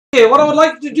Okay, what I would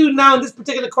like to do now in this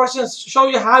particular question is show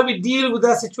you how we deal with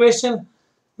that situation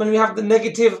when we have the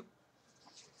negative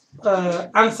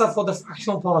answer for the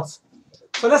fractional parts.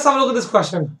 So let's have a look at this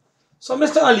question. So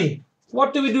Mr. Ali,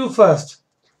 what do we do first?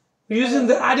 We're using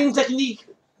the adding technique.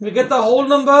 We get the whole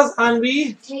numbers and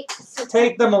we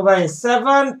take them away.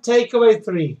 7 take away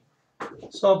 3.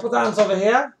 So put the answer over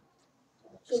here.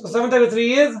 So 7 take away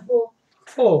 3 is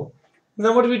 4. And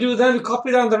then what do we do then? We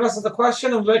copy down the rest of the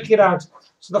question and work it out.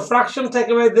 So the fraction take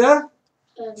away the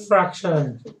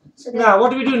fraction. So now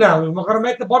what do we do now? We're going to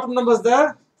make the bottom numbers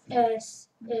there.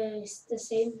 The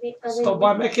same way. So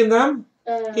by making them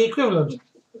equivalent.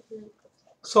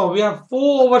 So we have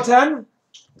 4 over 10,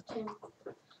 10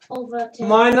 over 10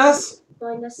 minus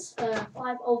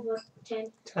 5 over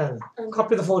 10. 10.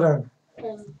 Copy the 4 down.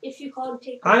 If you can't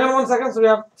take. Hang on 1 second. So we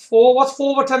have 4. What's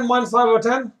 4 over 10 minus 5 over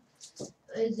 10?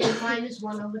 Is minus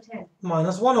 1 over 10.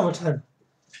 Minus 1 over 10.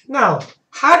 Now,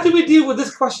 how do we deal with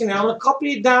this question here? I'm going to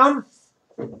copy it down.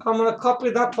 I'm going to copy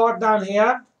that part down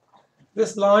here.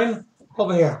 This line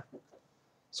over here.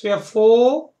 So we have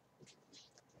 4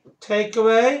 take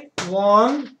away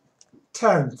 1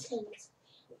 tenth.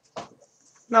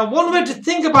 Now, one way to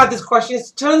think about this question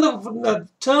is turn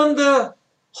the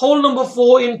whole number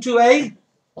 4 into a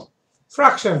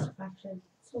fraction.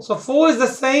 So 4 is the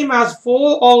same as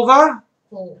 4 over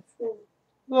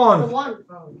 1.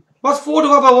 What's 4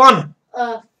 divided by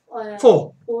 1?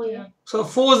 4. Yeah. So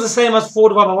 4 is the same as 4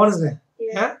 divided by 1, isn't it?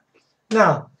 Yeah.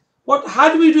 Now,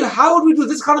 how would we do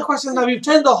this kind of question? Now we've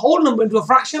turned the whole number into a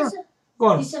fraction. Go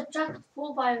on. You subtract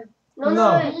 4 by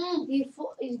No. You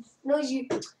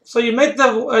So you make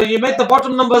the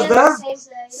bottom numbers there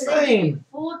same.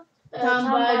 4 Times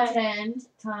by 10.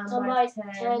 Times by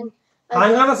 10.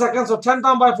 Hang on a second. So 10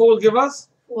 times by 4 will give us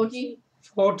 40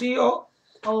 40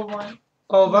 over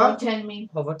over 10 mean.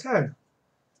 over 10.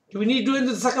 Do we need to do it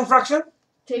into the second fraction?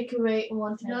 Take away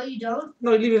 1 10. No, you don't.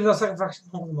 No, leave it in the second fraction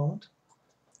for the moment.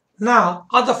 Now,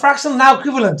 are the fractions now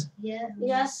equivalent? Yeah.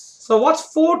 Yes. So what's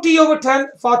 40 over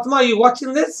 10? Fatima, are you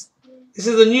watching this? This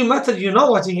is a new method. You're not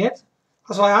watching it.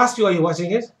 That's why I asked you, are you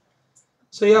watching it?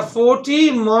 So you have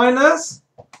 40 minus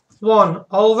 1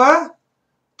 over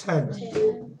 10.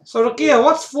 So Rukia,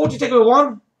 what's 40 take away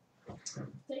 1?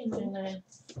 39.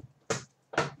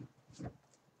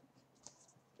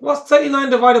 What's 39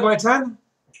 divided by 10?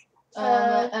 3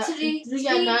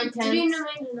 and 9 tenths.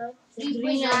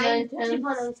 3 and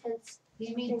 9 tenths.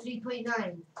 You mean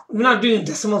 3.9? We're not doing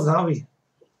decimals, are we?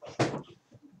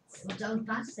 Don't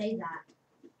say that.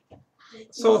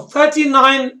 So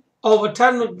 39 over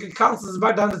 10 cancels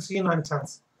back down to 39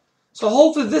 tenths. So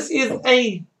hopefully this is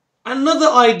another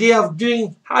idea of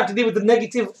doing how to deal with the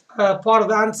negative part of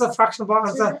the answer, fraction part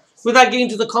of the answer, without getting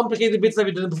to the complicated bits that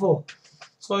we did before.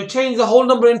 So we change the whole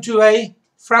number into a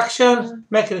fraction,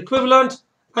 make it equivalent,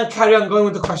 and carry on going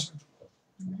with the question.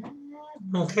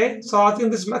 Okay, so I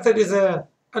think this method is a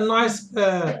nice.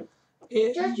 Judge,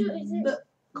 is it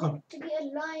Go to be a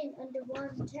line under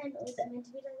 110 or is it meant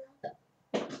to be like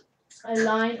that? A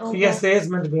line over. Yes, there is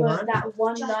meant to be a line. That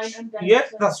one line and then. Yeah,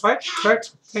 that's right.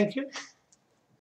 Correct. Thank you.